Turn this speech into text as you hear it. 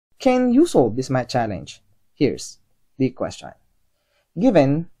can you solve this math challenge? Here's the question.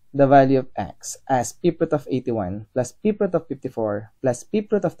 Given the value of x as p root of 81 plus p root of 54 plus p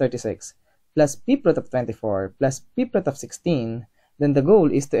root of 36 plus p root of 24 plus p root of 16, then the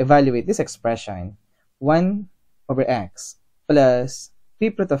goal is to evaluate this expression 1 over x plus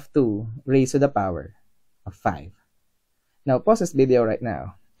p root of 2 raised to the power of 5. Now pause this video right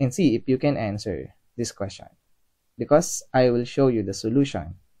now and see if you can answer this question, because I will show you the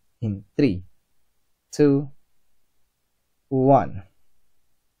solution in 3, 2, 1.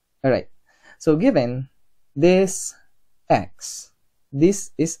 Alright, so given this x,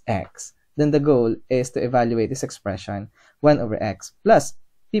 this is x, then the goal is to evaluate this expression 1 over x plus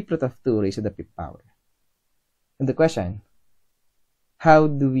p root of 2 raised to the 5th power. And the question, how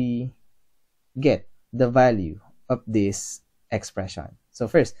do we get the value of this expression? So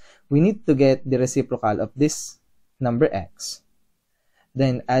first, we need to get the reciprocal of this number x,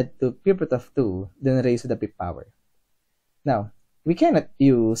 then add to p root of 2, then raise to the 5th power. Now, we cannot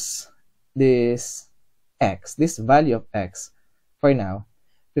use this x, this value of x for now,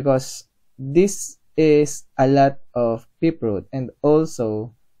 because this is a lot of p root, and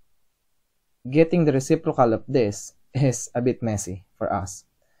also getting the reciprocal of this is a bit messy for us.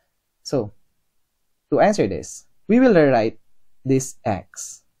 So, to answer this, we will rewrite this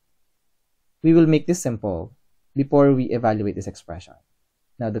x. We will make this simple before we evaluate this expression.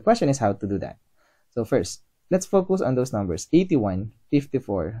 Now, the question is how to do that. So first, let's focus on those numbers 81,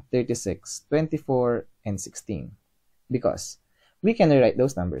 54, 36, 24, and 16, because we can rewrite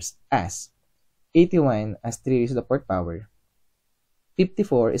those numbers as 81 as 3 raised to the 4th power,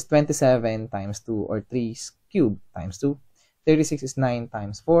 54 is 27 times 2 or 3 cubed times 2, 36 is 9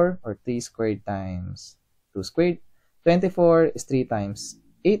 times 4 or 3 squared times 2 squared, 24 is 3 times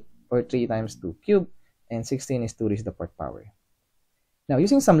 8 or 3 times 2 cubed, and 16 is 2 raised to the 4th power. Now,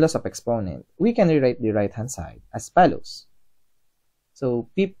 using some laws of exponent, we can rewrite the right-hand side as follows. So,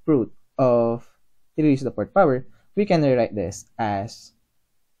 p root of 3 raised to the 4th power, we can rewrite this as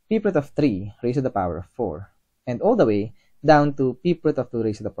p root of 3 raised to the power of 4, and all the way down to p root of 2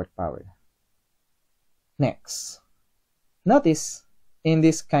 raised to the 4th power. Next, notice in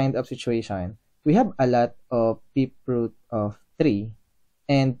this kind of situation, we have a lot of p root of 3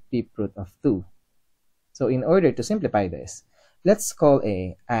 and p root of 2. So, in order to simplify this, let's call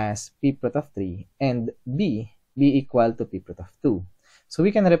A as p root of 3 and B be equal to p root of 2. So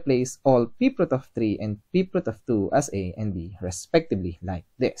we can replace all p root of 3 and p root of 2 as A and B respectively, like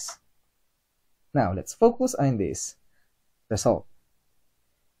this. Now, let's focus on this result,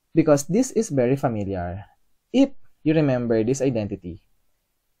 because this is very familiar. If you remember this identity,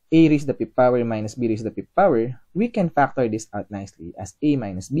 A raised to the 5th power minus B raised to the 5th power, we can factor this out nicely as A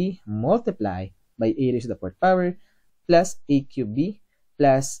minus B multiply by A raised to the 4th power plus a cubed b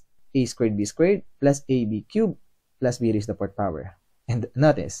plus a squared b squared plus ab cubed plus b raised to the 4th power. And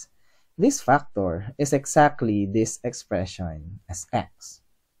notice, this factor is exactly this expression as x.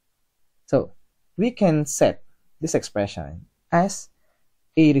 So, we can set this expression as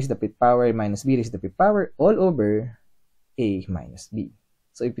a raised to the 5th power minus b raised to the 5th power all over a minus b.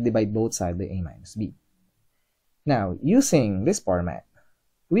 So, if we divide both sides by a minus b. Now, using this format,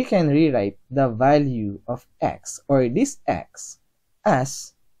 we can rewrite the value of x, or this x,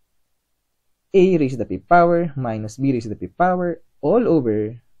 as a raised to the 5th power minus b raised to the 5th power all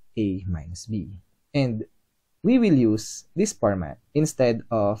over a minus b. And we will use this format instead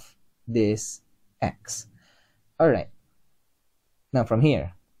of this x. Alright. Now from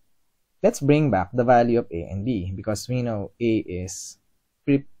here, let's bring back the value of a and b, because we know a is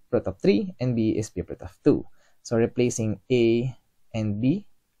p root of 3 and b is p root of 2. So replacing a and b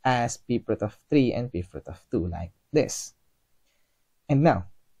as p root of 3 and p root of 2, like this. And now,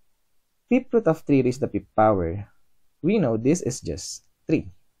 p root of 3 raised to the 5th power, we know this is just 3.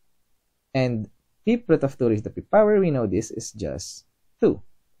 And p root of 2 raised to the 5th power, we know this is just 2.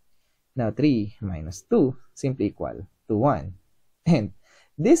 Now, 3 minus 2 simply equal to 1. And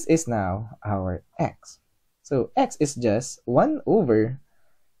this is now our x. So, x is just 1 over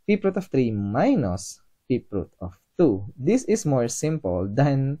p root of 3 minus p root of 2. This is more simple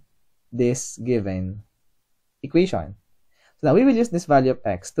than this given equation. So now we will use this value of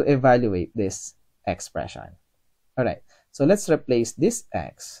x to evaluate this expression. Alright, so let's replace this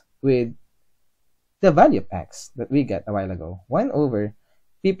x with the value of x that we got a while ago. 1 over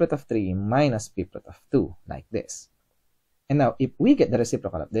p root of 3 minus p root of 2, like this. And now, if we get the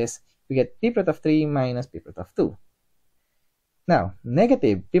reciprocal of this, we get p root of 3 minus p root of 2. Now,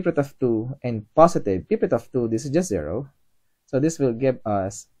 negative p root of 2 and positive p root of 2, this is just 0. So this will give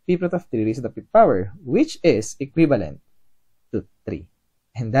us p root of 3 raised to the 5th power, which is equivalent to 3.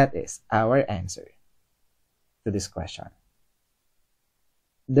 And that is our answer to this question.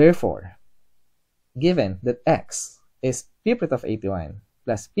 Therefore, given that x is p root of 81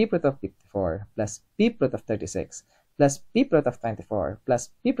 plus p root of 54 plus p root of 36 plus p root of 24 plus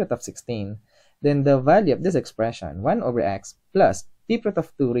p root of 16, then the value of this expression, 1 over x plus p root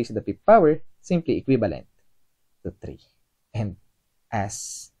of 2 raised to the fifth power, simply equivalent to 3. And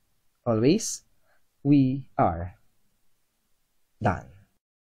as always, we are done.